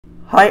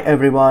Hi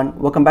everyone,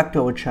 welcome back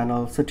to our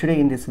channel. So today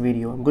in this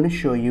video I'm going to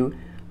show you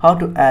how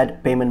to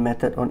add payment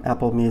method on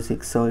Apple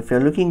Music. So if you're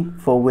looking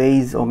for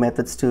ways or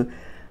methods to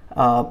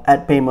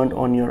add payment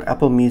on your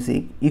Apple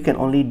Music, you can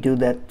only do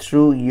that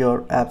through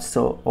your App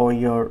Store or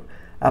your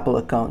Apple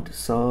account.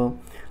 So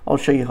I'll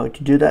show you how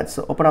to do that.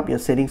 So open up your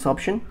settings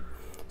option.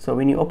 So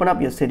when you open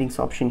up your settings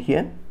option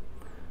here,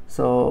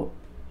 so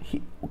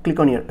click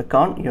on your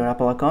account, your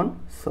Apple account.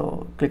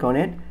 So click on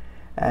it.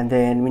 And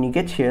then when you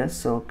get here,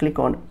 so click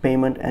on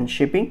payment and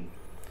shipping.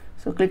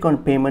 So click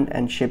on payment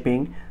and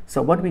shipping.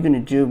 So what we're going to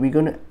do, we're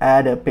going to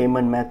add a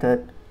payment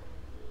method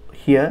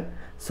here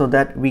so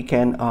that we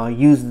can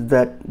use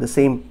the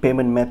same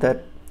payment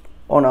method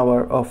on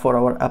our for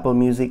our Apple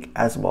Music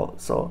as well.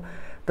 So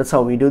that's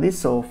how we do this.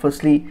 So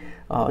firstly,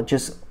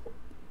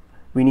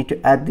 we need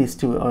to add this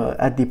to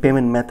add the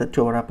payment method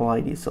to our Apple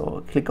ID.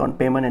 So click on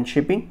payment and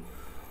shipping.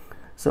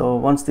 So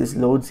once this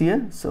loads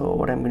here, so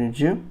what I'm going to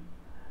do,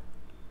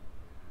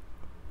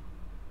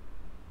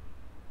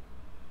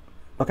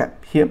 okay,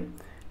 here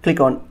click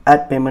on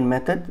add payment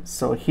method.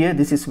 So here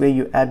this is where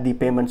you add the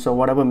payment, so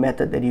whatever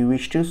method that you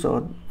wish to.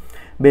 So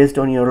based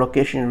on your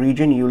location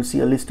region, you will see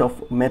a list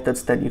of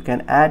methods that you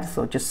can add.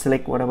 So just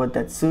select whatever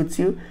that suits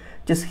you,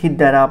 just hit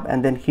that up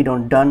and then hit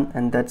on done,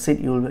 and that's it.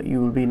 You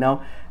will be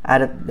now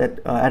added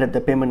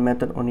the payment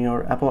method on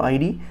your Apple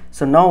ID.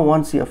 So now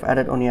once you have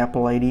added on your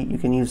Apple ID, you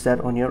can use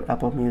that on your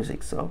Apple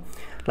Music. So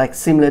like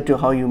similar to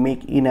how you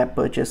make in-app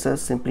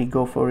purchases, simply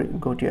go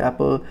to your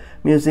Apple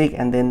Music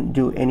and then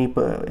do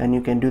and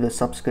you can do the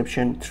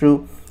subscription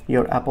through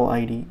your Apple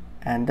ID,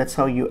 and that's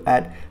how you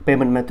add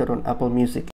payment method on Apple Music.